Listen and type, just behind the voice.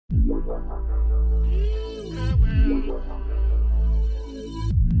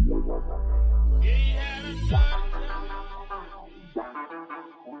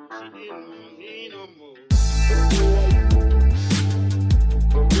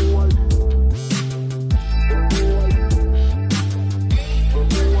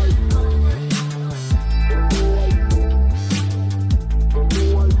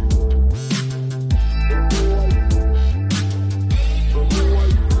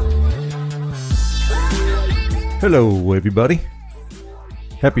Hello, everybody.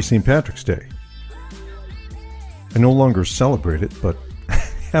 Happy St. Patrick's Day. I no longer celebrate it, but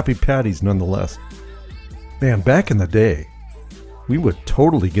happy Paddy's nonetheless. Man, back in the day, we would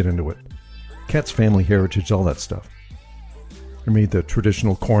totally get into it. Cat's family heritage, all that stuff. I made the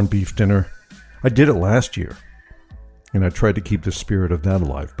traditional corned beef dinner. I did it last year, and I tried to keep the spirit of that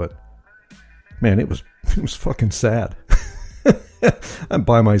alive, but man, it was fucking sad. I'm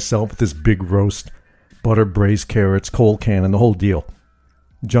by myself with this big roast, butter, braised carrots, cold can, and the whole deal.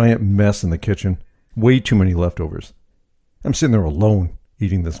 Giant mess in the kitchen. Way too many leftovers. I'm sitting there alone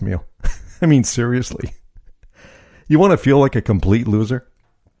eating this meal. I mean, seriously. You want to feel like a complete loser?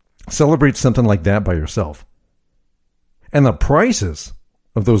 Celebrate something like that by yourself. And the prices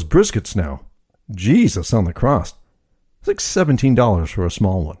of those briskets now. Jesus on the cross. It's like $17 for a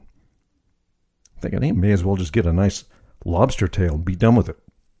small one. I'm thinking, hey, may as well just get a nice lobster tail and be done with it.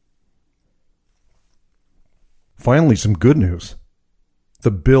 Finally, some good news. The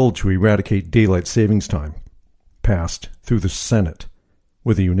bill to eradicate daylight savings time passed through the Senate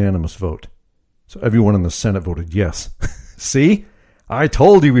with a unanimous vote. So everyone in the Senate voted yes. See? I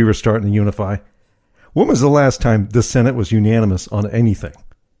told you we were starting to unify. When was the last time the Senate was unanimous on anything?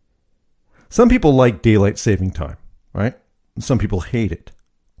 Some people like daylight saving time, right? And some people hate it.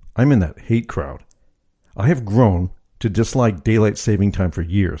 I'm in that hate crowd. I have grown to dislike daylight saving time for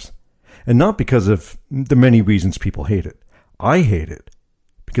years. And not because of the many reasons people hate it. I hate it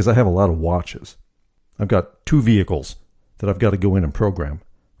because I have a lot of watches. I've got 2 vehicles that I've got to go in and program.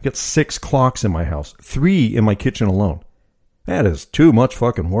 I've got 6 clocks in my house, 3 in my kitchen alone. That is too much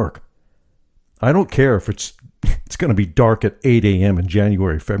fucking work. I don't care if it's going to be dark at 8 a.m. in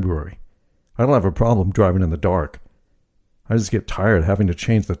January, February. I don't have a problem driving in the dark. I just get tired having to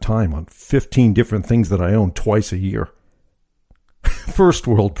change the time on 15 different things that I own twice a year. First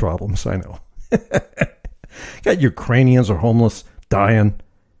world problems, I know. Got Ukrainians are homeless, dying,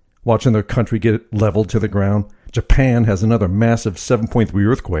 watching their country get leveled to the ground. Japan has another massive 7.3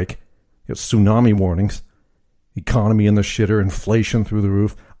 earthquake. Got tsunami warnings. Economy in the shitter, inflation through the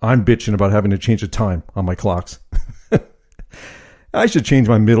roof. I'm bitching about having to change the time on my clocks. I should change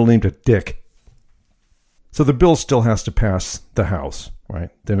my middle name to Dick. So the bill still has to pass the House, right?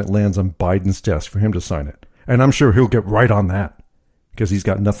 Then it lands on Biden's desk for him to sign it. And I'm sure he'll get right on that, because he's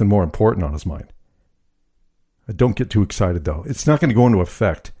got nothing more important on his mind. Don't get too excited, though. It's not going to go into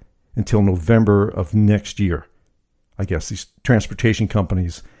effect until November of next year. I guess these transportation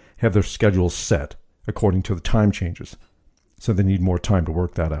companies have their schedules set according to the time changes, so they need more time to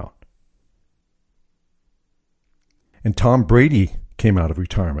work that out. And Tom Brady came out of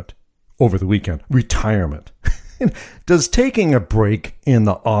retirement over the weekend. Retirement. Does taking a break in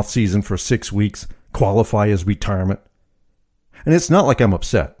the off-season for 6 weeks qualify as retirement? And it's not like I'm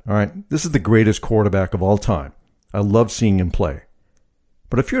upset, all right? This is the greatest quarterback of all time. I love seeing him play.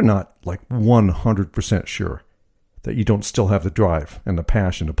 But if you're not like 100% sure that you don't still have the drive and the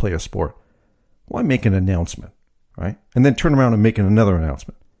passion to play a sport, why make an announcement, right? And then turn around and make another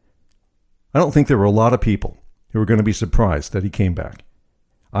announcement. I don't think there were a lot of people who were going to be surprised that he came back.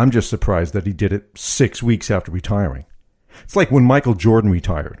 I'm just surprised that he did it 6 weeks after retiring. It's like when Michael Jordan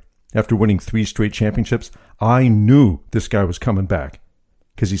retired. After winning 3 straight championships, I knew this guy was coming back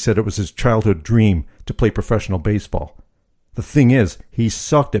because he said it was his childhood dream to play professional baseball. The thing is, he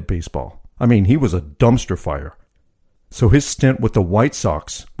sucked at baseball. I mean, he was a dumpster fire. So his stint with the White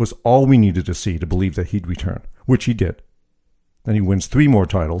Sox was all we needed to see to believe that he'd return, which he did. Then he wins 3 more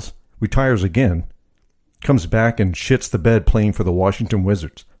titles, retires again, comes back and shits the bed playing for the Washington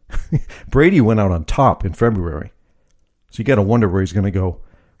Wizards. Brady went out on top in February. So you got to wonder where he's going to go.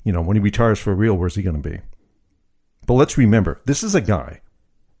 You know, when he retires for real, where's he going to be? But let's remember, this is a guy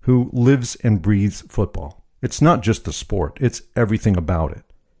who lives and breathes football. It's not just the sport. It's everything about it.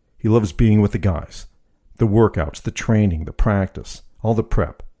 He loves being with the guys, the workouts, the training, the practice, all the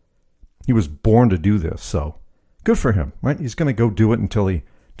prep. He was born to do this, so good for him, right? He's going to go do it until he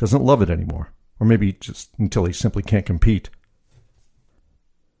doesn't love it anymore, or maybe just until he simply can't compete.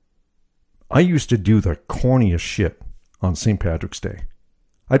 I used to do the corniest shit on St. Patrick's Day.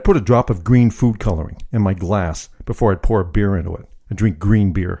 I'd put a drop of green food coloring in my glass before I'd pour a beer into it and drink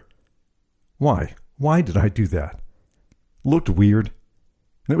green beer. Why? Why did I do that? Looked weird.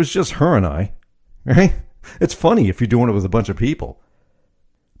 And it was just her and I, right? It's funny if you're doing it with a bunch of people.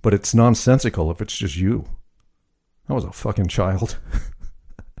 But it's nonsensical if it's just you. I was a fucking child.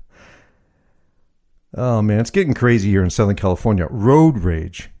 Oh, man, it's getting crazy here in Southern California. Road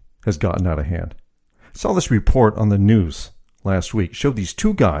rage has gotten out of hand. I saw this report on the news last week. Showed these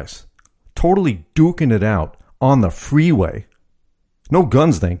two guys totally duking it out on the freeway. No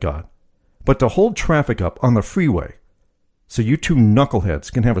guns, thank God. But to hold traffic up on the freeway so you two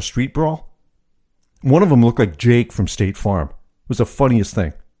knuckleheads can have a street brawl? One of them looked like Jake from State Farm. It was the funniest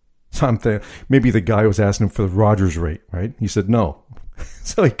thing. So I'm thinking, maybe the guy was asking him for the Rogers rate, right? He said no.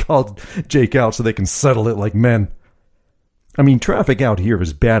 So he called Jake out so they can settle it like men. I mean, traffic out here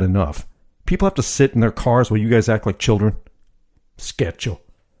is bad enough. People have to sit in their cars while you guys act like children. Sketcho.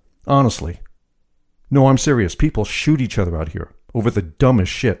 Honestly. No, I'm serious. People shoot each other out here over the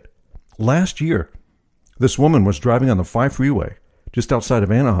dumbest shit. Last year, this woman was driving on the 5 freeway just outside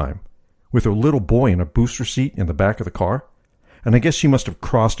of Anaheim with her little boy in a booster seat in the back of the car. And I guess she must have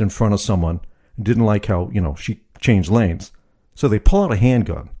crossed in front of someone and didn't like how, she changed lanes. So they pull out a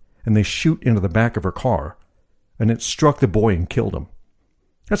handgun and they shoot into the back of her car, and it struck the boy and killed him.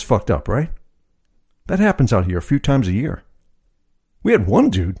 That's fucked up, right? That happens out here a few times a year. We had one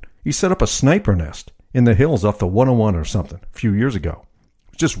dude, he set up a sniper nest in the hills off the 101 or something a few years ago.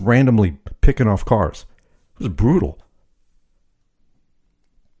 Just randomly picking off cars. It was brutal.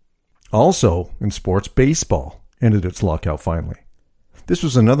 Also, in sports, baseball ended its lockout finally. This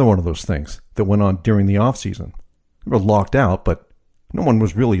was another one of those things that went on during the off season. They were locked out, but no one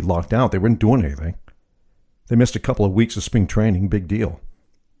was really locked out. They weren't doing anything. They missed a couple of weeks of spring training, big deal.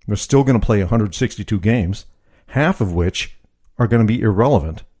 They're still going to play 162 games, half of which are going to be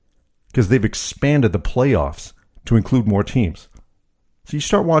irrelevant because they've expanded the playoffs to include more teams. So you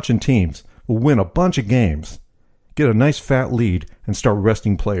start watching teams will win a bunch of games, get a nice fat lead, and start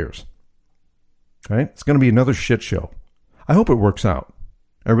resting players. Right? It's going to be another shit show. I hope it works out.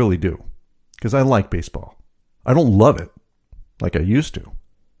 I really do. Because I like baseball. I don't love it like I used to.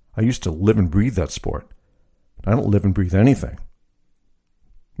 I used to live and breathe that sport. I don't live and breathe anything.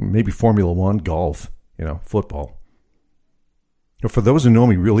 Maybe Formula One, golf, football. But for those who know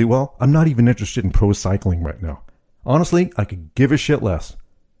me really well, I'm not even interested in pro cycling right now. Honestly, I could give a shit less.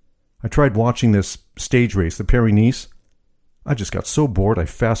 I tried watching this stage race, the Paris-Nice. I just got so bored, I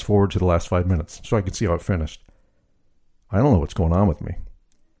fast forward to the last 5 minutes so I could see how it finished. I don't know what's going on with me.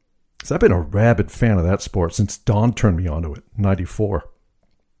 Because I've been a rabid fan of that sport since Don turned me onto it in 94.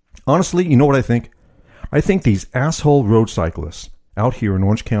 Honestly, you know what I think? I think these asshole road cyclists out here in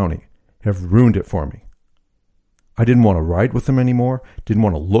Orange County have ruined it for me. I didn't want to ride with them anymore, didn't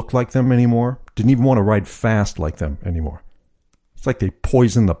want to look like them anymore, didn't even want to ride fast like them anymore. It's like they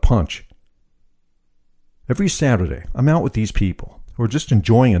poisoned the punch. Every Saturday, I'm out with these people who are just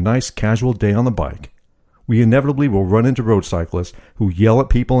enjoying a nice casual day on the bike. We inevitably will run into road cyclists who yell at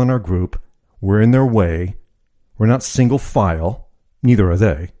people in our group. We're in their way. We're not single file. Neither are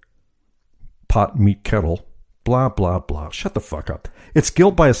they. Pot, meat, kettle. Blah, blah, blah. Shut the fuck up. It's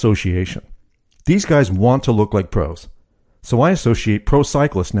guilt by association. These guys want to look like pros. So I associate pro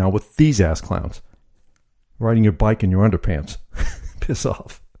cyclists now with these ass clowns. Riding your bike in your underpants. Piss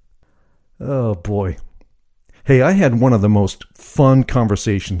off. Oh, boy. Hey, I had one of the most fun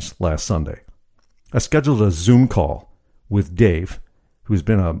conversations last Sunday. I scheduled a Zoom call with Dave, who's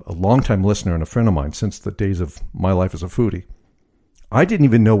been a longtime listener and a friend of mine since the days of my life as a foodie. I didn't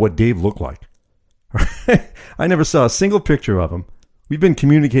even know what Dave looked like. I never saw a single picture of him. We've been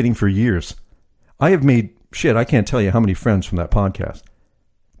communicating for years. I have made, I can't tell you how many friends from that podcast.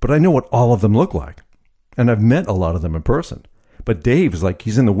 But I know what all of them look like. And I've met a lot of them in person. But Dave is like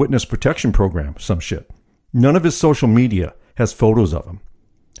he's in the witness protection program, some shit. None of his social media has photos of him.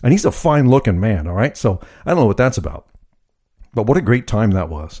 And he's a fine-looking man, all right? So I don't know what that's about. But what a great time that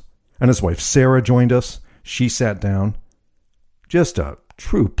was. And his wife Sarah joined us. She sat down. Just a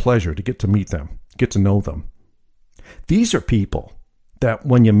true pleasure to get to meet them, get to know them. These are people that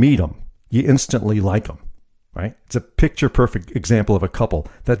when you meet them, you instantly like them, right? It's a picture-perfect example of a couple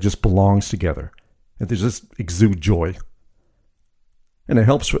that just belongs together. And they just exude joy. And it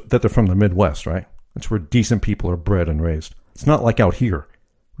helps that they're from the Midwest, right? That's where decent people are bred and raised. It's not like out here.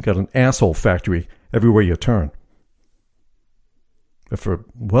 We got an asshole factory everywhere you turn. But for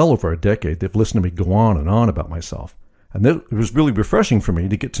well over a decade, they've listened to me go on and on about myself. And it was really refreshing for me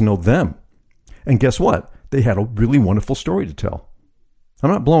to get to know them. And guess what? They had a really wonderful story to tell.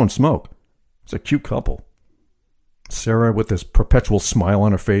 I'm not blowing smoke. It's a cute couple. Sarah with this perpetual smile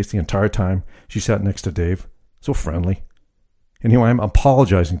on her face the entire time she sat next to Dave. So friendly. And here I am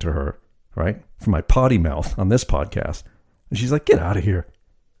apologizing to her right? For my potty mouth on this podcast. And she's like, get out of here.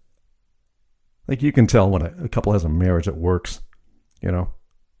 Like, you can tell when a couple has a marriage that works, you know,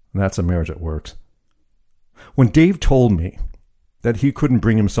 and that's a marriage that works. When Dave told me that he couldn't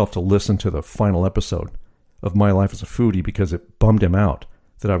bring himself to listen to the final episode of My Life as a Foodie because it bummed him out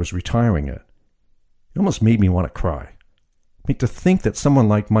that I was retiring it almost made me want to cry. I mean, to think that someone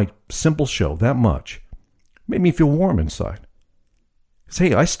liked my simple show that much made me feel warm inside. Because,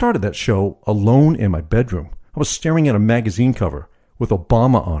 hey, I started that show alone in my bedroom. I was staring at a magazine cover with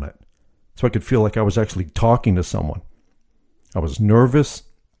Obama on it so I could feel like I was actually talking to someone. I was nervous,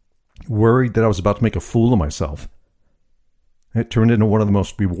 worried that I was about to make a fool of myself. It turned into one of the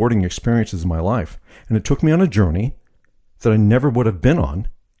most rewarding experiences of my life. And it took me on a journey that I never would have been on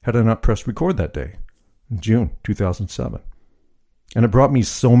had I not pressed record that day in June 2007. And it brought me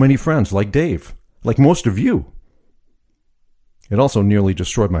so many friends like Dave, like most of you. It also nearly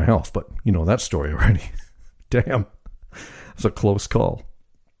destroyed my health, but you know that story already. Damn, it's a close call.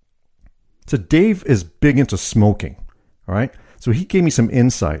 So Dave is big into smoking, all right? So he gave me some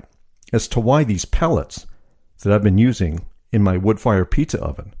insight as to why these pellets that I've been using in my wood-fire pizza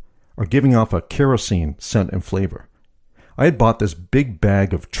oven are giving off a kerosene scent and flavor. I had bought this big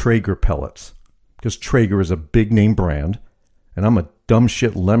bag of Traeger pellets because Traeger is a big-name brand, and I'm a dumb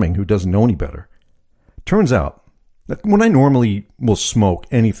shit lemming who doesn't know any better. Turns out that when I normally will smoke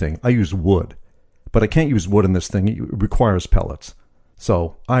anything, I use wood. But I can't use wood in this thing. It requires pellets.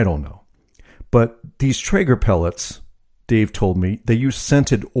 So I don't know. But these Traeger pellets, Dave told me, they use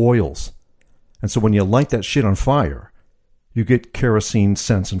scented oils. And so when you light that shit on fire, you get kerosene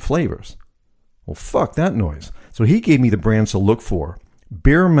scents and flavors. Well, fuck that noise. So he gave me the brands to look for: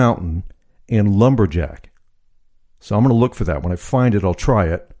 Bear Mountain and Lumberjack. So I'm going to look for that. When I find it, I'll try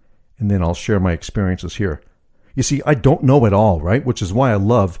it, and then I'll share my experiences here. You see, I don't know it all, right? Which is why I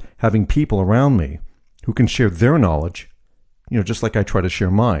love having people around me who can share their knowledge, you know, just like I try to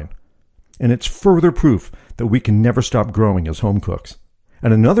share mine. And it's further proof that we can never stop growing as home cooks.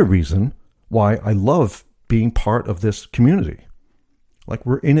 And another reason why I love being part of this community. Like,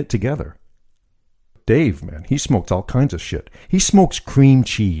 we're in it together. Dave, man, he smokes all kinds of shit. He smokes cream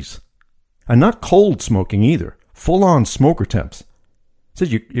cheese. And not cold smoking either. Full-on smoker temps.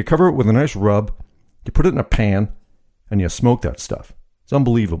 Says you cover it with a nice rub, you put it in a pan, and you smoke that stuff. It's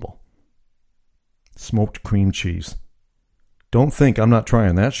unbelievable. Smoked cream cheese. Don't think I'm not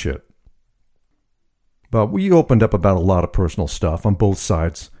trying that shit. But we opened up about a lot of personal stuff on both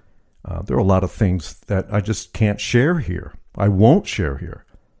sides. There are a lot of things that I just can't share here. I won't share here.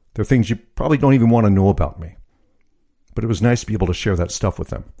 There are things you probably don't even want to know about me. But it was nice to be able to share that stuff with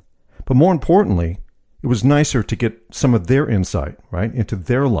them. But more importantly, it was nicer to get some of their insight, right, into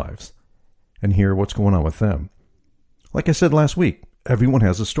their lives and hear what's going on with them. Like I said last week, everyone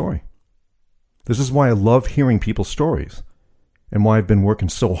has a story. This is why I love hearing people's stories and why I've been working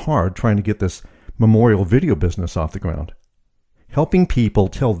so hard trying to get this memorial video business off the ground. Helping people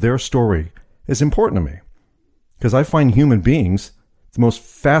tell their story is important to me because I find human beings the most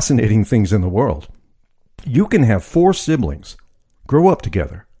fascinating things in the world. You can have 4 siblings, grow up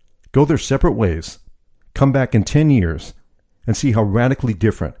together, go their separate ways, come back in 10 years, and see how radically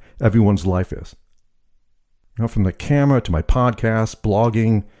different everyone's life is. You know, from the camera to my podcast,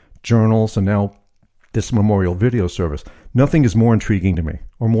 blogging, journals, and now this memorial video service, nothing is more intriguing to me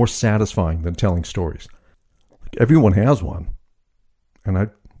or more satisfying than telling stories. Everyone has one, and I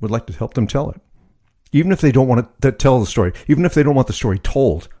would like to help them tell it. Even if they don't want to tell the story, even if they don't want the story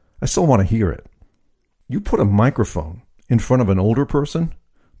told, I still want to hear it. You put a microphone in front of an older person,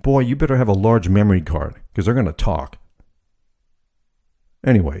 boy, you better have a large memory card because they're going to talk.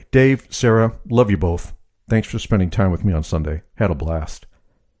 Anyway, Dave, Sarah, love you both. Thanks for spending time with me on Sunday. Had a blast.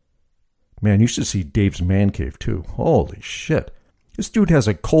 Man, you should see Dave's man cave too. Holy shit. This dude has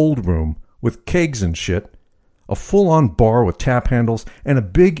a cold room with kegs and shit, a full-on bar with tap handles, and a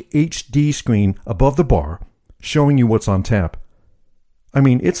big HD screen above the bar showing you what's on tap. I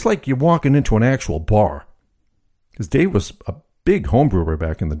mean, it's like you're walking into an actual bar. Because Dave was a big homebrewer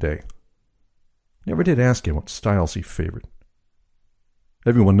back in the day. Never did ask him what styles he favored.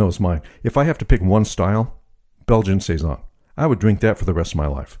 Everyone knows mine. If I have to pick one style, Belgian Saison. I would drink that for the rest of my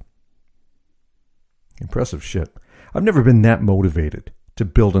life. Impressive shit. I've never been that motivated to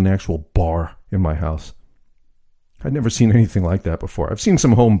build an actual bar in my house. I'd never seen anything like that before. I've seen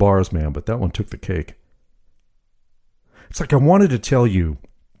some home bars, man, but that one took the cake. It's like I wanted to tell you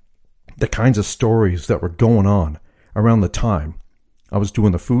the kinds of stories that were going on around the time I was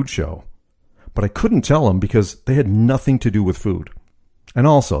doing the food show, but I couldn't tell them because they had nothing to do with food. And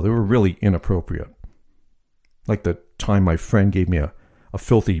also, they were really inappropriate. Like the time my friend gave me a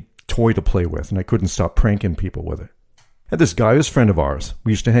filthy toy to play with, and I couldn't stop pranking people with it. Had this guy, who's a friend of ours.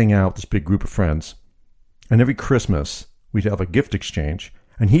 We used to hang out, this big group of friends. And every Christmas, we'd have a gift exchange,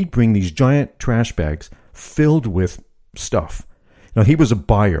 and he'd bring these giant trash bags filled with stuff. Now, he was a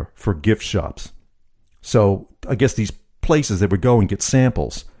buyer for gift shops. So I guess these places they would go and get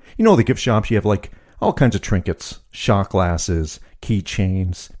samples. You know, the gift shops, you have like all kinds of trinkets, shot glasses,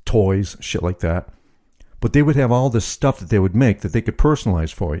 keychains, toys, shit like that. But they would have all this stuff that they would make that they could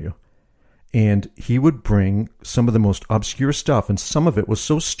personalize for you. And he would bring some of the most obscure stuff, and some of it was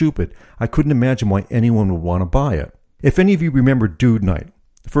so stupid, I couldn't imagine why anyone would want to buy it. If any of you remember Dude Night,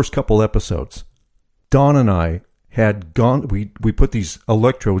 the first couple episodes, Don and I had we put these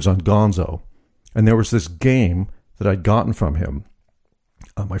electrodes on Gonzo, and there was this game that I'd gotten from him,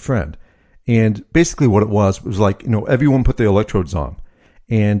 my friend. And basically what it was like, everyone put the electrodes on,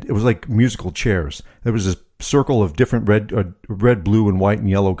 and it was like musical chairs. There was this circle of different red, blue, and white and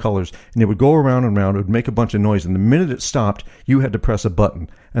yellow colors, and it would go around and around. It would make a bunch of noise, and the minute it stopped, you had to press a button,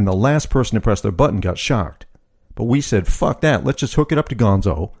 and the last person to press their button got shocked. But we said, fuck that, let's just hook it up to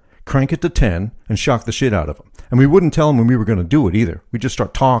Gonzo, crank it to 10, and shock the shit out of him. And we wouldn't tell him when we were going to do it either. We'd just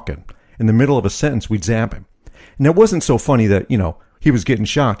start talking. In the middle of a sentence, we'd zap him. And it wasn't so funny that, he was getting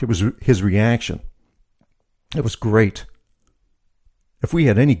shocked. It was his reaction. It was great. If we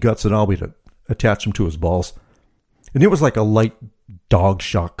had any guts at all, we'd attach him to his balls. And it was like a light dog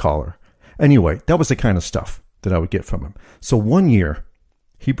shock collar. Anyway, that was the kind of stuff that I would get from him. So one year,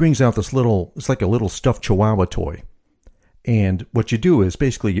 he brings out this it's like a little stuffed chihuahua toy. And what you do is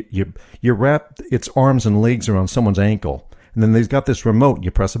basically you wrap its arms and legs around someone's ankle. And then they've got this remote, and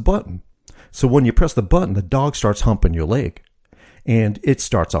you press a button. So when you press the button, the dog starts humping your leg. And it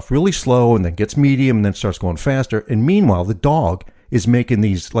starts off really slow and then gets medium and then starts going faster. And meanwhile, the dog is making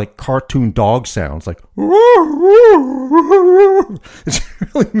these like cartoon dog sounds like, it's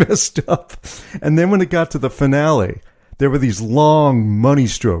really messed up. And then when it got to the finale, there were these long money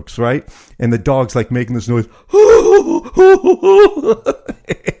strokes, right? And the dog's like making this noise.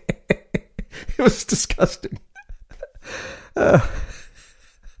 It was disgusting.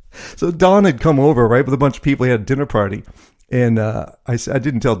 So Don had come over, right, with a bunch of people. He had a dinner party. And I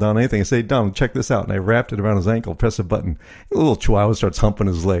didn't tell Don anything. I said, Don, check this out. And I wrapped it around his ankle, press a button. The little chihuahua starts humping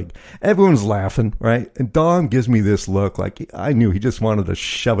his leg. Everyone's laughing, right? And Don gives me this look like I knew he just wanted to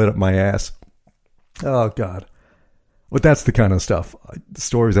shove it up my ass. Oh, God. But that's the kind of stuff, the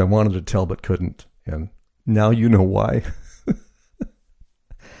stories I wanted to tell but couldn't. And now you know why.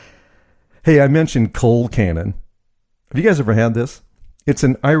 Hey, I mentioned cold cannon. Have you guys ever had this? It's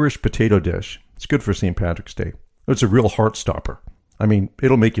an Irish potato dish. It's good for St. Patrick's Day. It's a real heart stopper. I mean,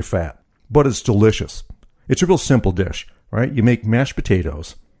 it'll make you fat, but it's delicious. It's a real simple dish, right? You make mashed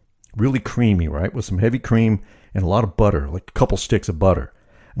potatoes, really creamy, right? With some heavy cream and a lot of butter, like a couple sticks of butter.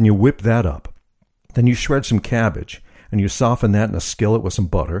 And you whip that up. Then you shred some cabbage and you soften that in a skillet with some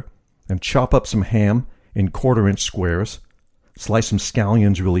butter and chop up some ham in 1/4-inch squares, slice some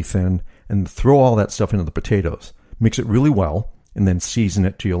scallions really thin, and throw all that stuff into the potatoes. Mix it really well and then season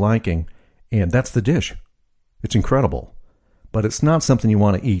it to your liking. And that's the dish. It's incredible, but it's not something you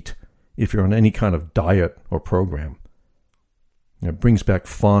want to eat if you're on any kind of diet or program. It brings back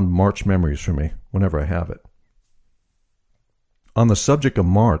fond March memories for me whenever I have it. On the subject of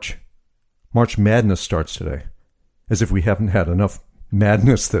March Madness starts today, as if we haven't had enough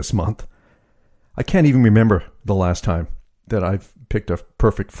madness this month. I can't even remember the last time that I've picked a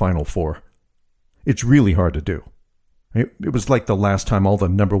perfect Final Four. It's really hard to do. It was like the last time all the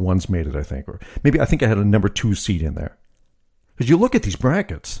number ones made it, I think. Or maybe I think I had a number 2 seed in there. Because you look at these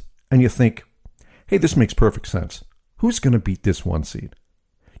brackets and you think, hey, this makes perfect sense. Who's going to beat this 1 seed?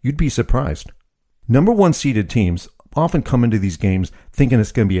 You'd be surprised. Number 1 seeded teams often come into these games thinking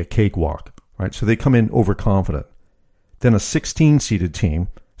it's going to be a cakewalk, right? So they come in overconfident. Then a 16 seeded team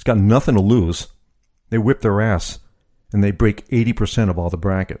has got nothing to lose. They whip their ass and they break 80% of all the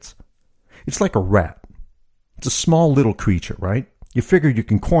brackets. It's like a rat. It's a small little creature, right? You figure you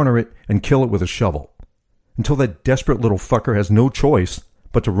can corner it and kill it with a shovel until that desperate little fucker has no choice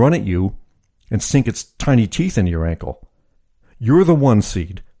but to run at you and sink its tiny teeth into your ankle. You're the 1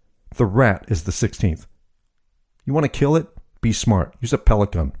 seed. The rat is the 16th. You want to kill it? Be smart. Use a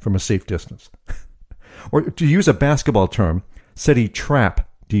pellet gun from a safe distance. Or to use a basketball term, set a trap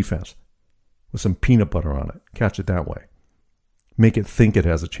defense with some peanut butter on it. Catch it that way. Make it think it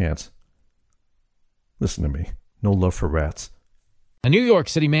has a chance. Listen to me. No love for rats. A New York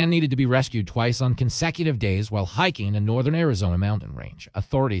City man needed to be rescued twice on consecutive days while hiking in northern Arizona mountain range,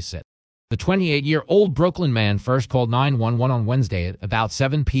 authorities said. The 28-year-old Brooklyn man first called 911 on Wednesday at about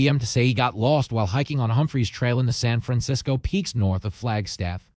 7 p.m. to say he got lost while hiking on Humphreys Trail in the San Francisco Peaks north of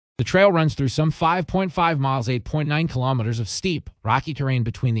Flagstaff. The trail runs through some 5.5 miles, 8.9 kilometers of steep, rocky terrain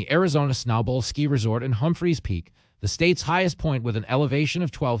between the Arizona Snowbowl Ski Resort and Humphreys Peak, the state's highest point with an elevation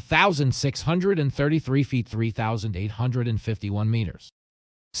of 12,633 feet, 3,851 meters.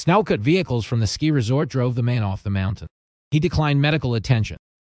 Snowcut vehicles from the ski resort drove the man off the mountain. He declined medical attention.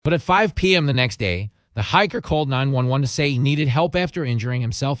 But at 5 p.m. the next day, the hiker called 911 to say he needed help after injuring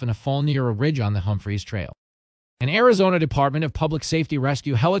himself in a fall near a ridge on the Humphreys Trail. An Arizona Department of Public Safety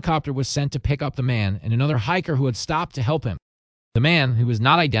rescue helicopter was sent to pick up the man and another hiker who had stopped to help him. The man, who was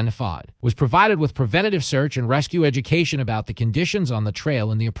not identified, was provided with preventative search and rescue education about the conditions on the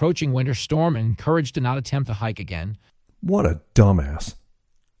trail in the approaching winter storm and encouraged to not attempt the hike again. What a dumbass.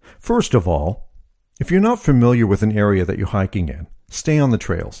 First of all, if you're not familiar with an area that you're hiking in, stay on the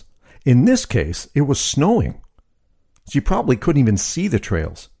trails. In this case, it was snowing, so you probably couldn't even see the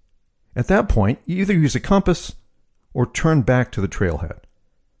trails. At that point, you either use a compass or turn back to the trailhead. It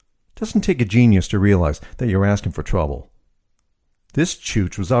doesn't take a genius to realize that you're asking for trouble. This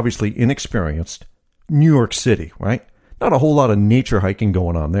chooch was obviously inexperienced. New York City, right? Not a whole lot of nature hiking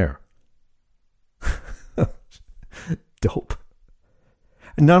going on there. Dope.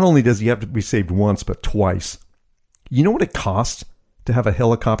 And not only does he have to be saved once, but twice. You know what it costs to have a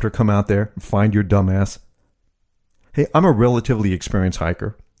helicopter come out there and find your dumb ass? Hey, I'm a relatively experienced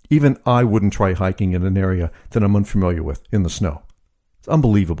hiker. Even I wouldn't try hiking in an area that I'm unfamiliar with in the snow. It's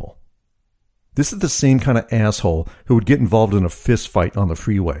unbelievable. This is the same kind of asshole who would get involved in a fist fight on the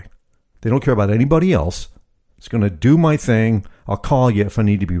freeway. They don't care about anybody else. It's going to do my thing. I'll call you if I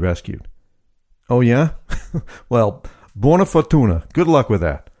need to be rescued. Oh, yeah? Well, buona fortuna. Good luck with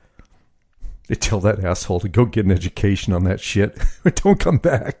that. They tell that asshole to go get an education on that shit. Don't come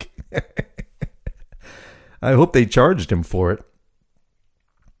back. I hope they charged him for it.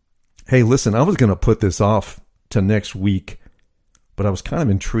 Hey, listen, I was going to put this off to next week, but I was kind of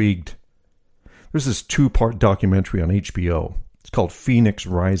intrigued. There's this 2-part documentary on HBO. It's called Phoenix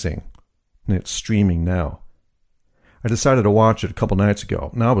Rising, and it's streaming now. I decided to watch it a couple nights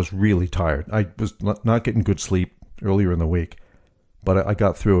ago. Now I was really tired. I was not getting good sleep earlier in the week, but I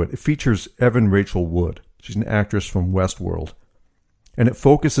got through it. It features Evan Rachel Wood. She's an actress from Westworld, and it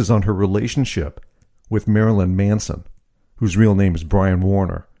focuses on her relationship with Marilyn Manson, whose real name is Brian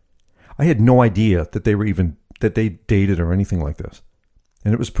Warner. I had no idea that they dated or anything like this,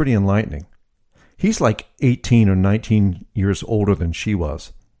 and it was pretty enlightening. He's like 18 or 19 years older than she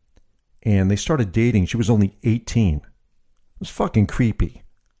was, and they started dating. She was only 18. It was fucking creepy.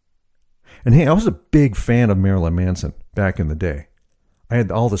 And hey, I was a big fan of Marilyn Manson back in the day. I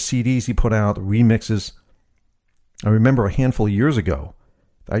had all the CDs he put out, the remixes. I remember a handful of years ago,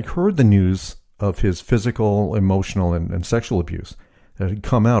 I heard the news of his physical, emotional, and sexual abuse that had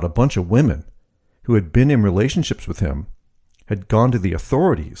come out. A bunch of women who had been in relationships with him had gone to the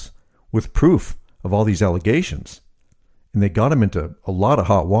authorities with proof of all these allegations. And they got him into a lot of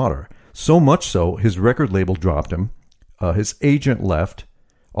hot water. So much so, his record label dropped him. His agent left.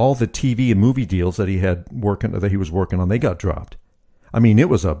 All the TV and movie deals that he was working on, they got dropped. I mean, it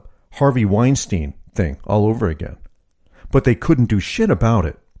was a Harvey Weinstein thing all over again. But they couldn't do shit about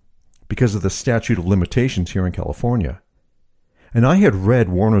it because of the statute of limitations here in California. And I had read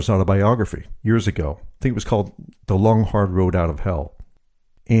Warner's autobiography years ago. I think it was called The Long Hard Road Out of Hell.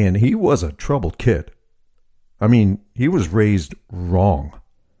 And he was a troubled kid. I mean, he was raised wrong.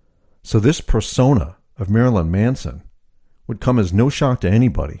 So this persona of Marilyn Manson would come as no shock to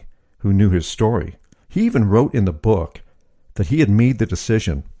anybody who knew his story. He even wrote in the book that he had made the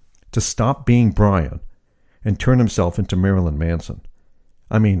decision to stop being Brian and turn himself into Marilyn Manson.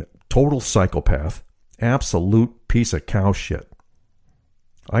 I mean, total psychopath, absolute piece of cow shit.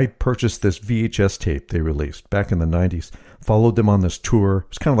 I purchased this VHS tape they released back in the 90s, followed them on this tour. It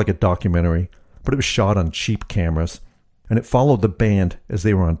was kind of like a documentary, but it was shot on cheap cameras, and it followed the band as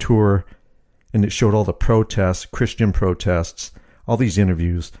they were on tour, and it showed all the protests, Christian protests, all these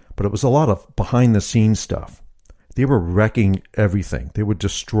interviews, but it was a lot of behind-the-scenes stuff. They were wrecking everything. They would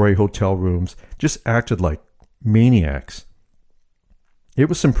destroy hotel rooms, just acted like maniacs. It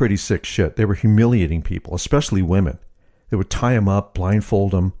was some pretty sick shit. They were humiliating people, especially women. They would tie them up,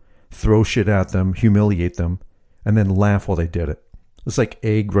 blindfold them, throw shit at them, humiliate them, and then laugh while they did it. It's like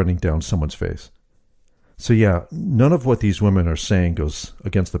egg running down someone's face. So yeah, none of what these women are saying goes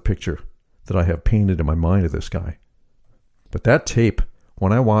against the picture that I have painted in my mind of this guy. But that tape,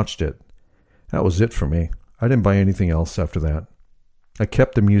 when I watched it, that was it for me. I didn't buy anything else after that. I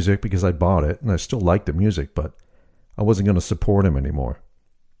kept the music because I bought it, and I still liked the music, but I wasn't going to support him anymore.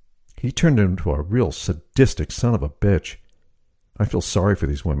 He turned into a real sadistic son of a bitch. I feel sorry for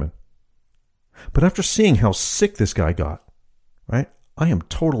these women. But after seeing how sick this guy got, right, I am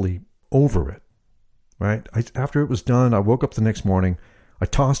totally over it, right? After it was done, I woke up the next morning. I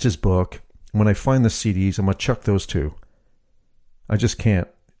tossed his book. When I find the CDs, I'm going to chuck those too. I just can't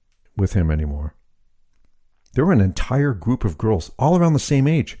with him anymore. There were an entire group of girls all around the same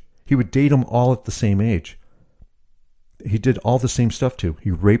age. He would date them all at the same age. He did all the same stuff too.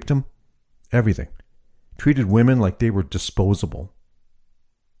 He raped them, everything. Treated women like they were disposable.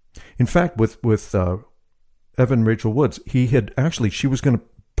 In fact, with Evan Rachel Woods, she was going to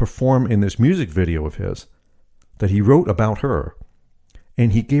perform in this music video of his that he wrote about her.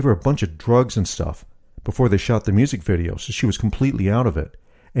 And he gave her a bunch of drugs and stuff before they shot the music video. So she was completely out of it.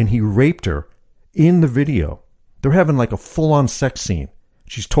 And he raped her in the video. They're having like a full-on sex scene.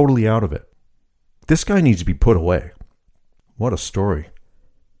 She's totally out of it. This guy needs to be put away. What a story.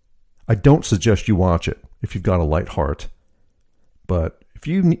 I don't suggest you watch it if you've got a light heart. But if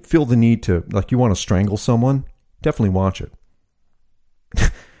you feel the need to, like you want to strangle someone, definitely watch it.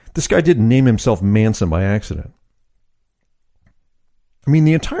 This guy didn't name himself Manson by accident. I mean,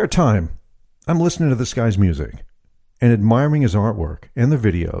 the entire time I'm listening to this guy's music and admiring his artwork and the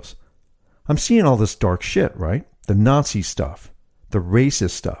videos, I'm seeing all this dark shit, right? The Nazi stuff, the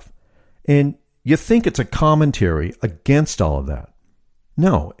racist stuff. And you think it's a commentary against all of that.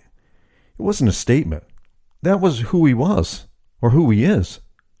 No, it wasn't a statement. That was who he was, or who he is.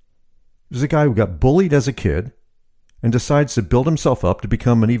 He was a guy who got bullied as a kid and decides to build himself up to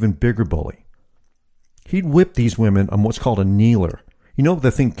become an even bigger bully. He'd whip these women on what's called a kneeler. You know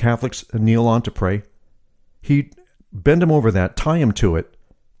the thing Catholics kneel on to pray? He'd bend him over that, tie him to it,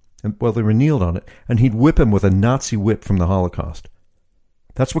 and they were kneeled on it, and he'd whip him with a Nazi whip from the Holocaust.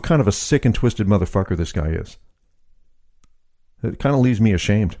 That's what kind of a sick and twisted motherfucker this guy is. It kind of leaves me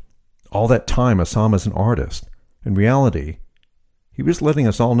ashamed. All that time I saw him as an artist. In reality, he was letting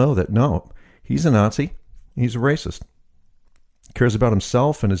us all know that, no, he's a Nazi, he's a racist. He cares about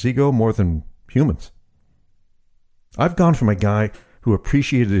himself and his ego more than humans. I've gone from a guy who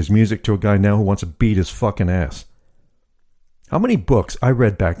appreciated his music to a guy now who wants to beat his fucking ass. How many books I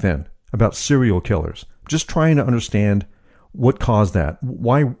read back then about serial killers, just trying to understand what caused that,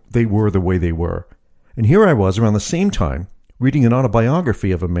 why they were the way they were. And here I was around the same time reading an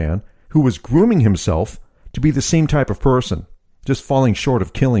autobiography of a man who was grooming himself to be the same type of person, just falling short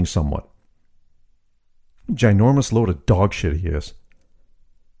of killing someone. Ginormous load of dog shit he is.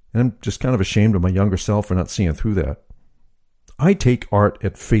 And I'm just kind of ashamed of my younger self for not seeing through that. I take art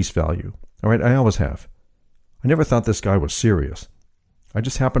at face value. All right, I always have. I never thought this guy was serious. I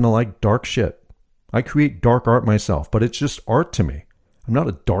just happen to like dark shit. I create dark art myself, but it's just art to me. I'm not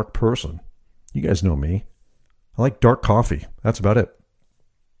a dark person. You guys know me. I like dark coffee. That's about it.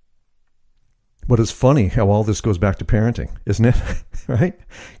 But it's funny how all this goes back to parenting, isn't it? Right?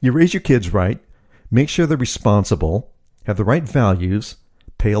 You raise your kids right, make sure they're responsible, have the right values,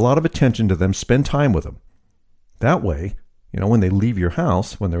 pay a lot of attention to them, spend time with them. That way, when they leave your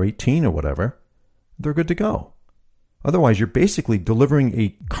house, when they're 18 or whatever, they're good to go. Otherwise, you're basically delivering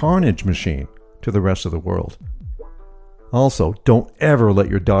a carnage machine to the rest of the world. Also, don't ever let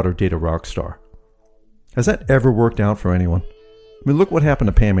your daughter date a rock star. Has that ever worked out for anyone? I mean, look what happened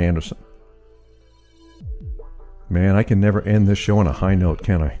to Pam Anderson. Man, I can never end this show on a high note,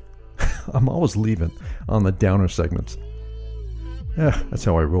 can I? I'm always leaving on the downer segments. That's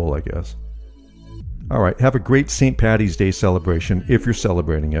how I roll, I guess. All right, have a great St. Paddy's Day celebration if you're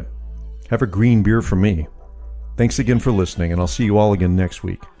celebrating it. Have a green beer from me. Thanks again for listening, and I'll see you all again next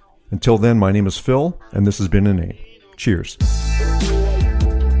week. Until then, my name is Phil, and this has been Inane. Cheers.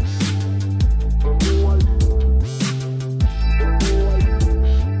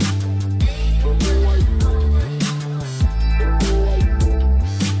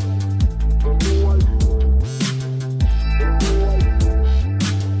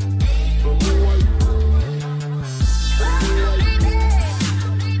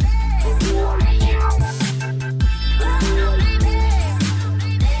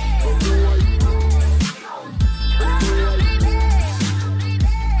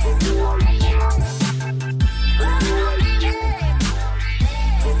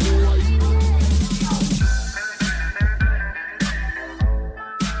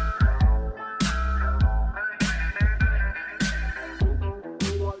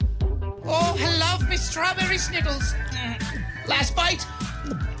 Strawberry Snickles. Last bite.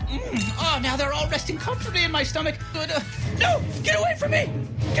 Oh, now they're all resting comfortably in my stomach. Good. No! Get away from me!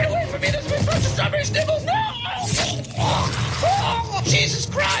 Get away from me! This is my first strawberry Snickles! No! Oh, Jesus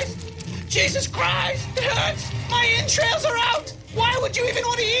Christ! Jesus Christ! It hurts! My entrails are out! Why would you even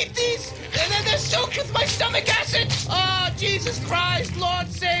want to eat these? They're soaked with my stomach acid! Oh, Jesus Christ! Lord,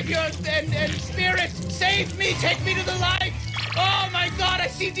 Savior, and Spirit, save me! Take me to the light! Oh my God, I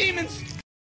see demons!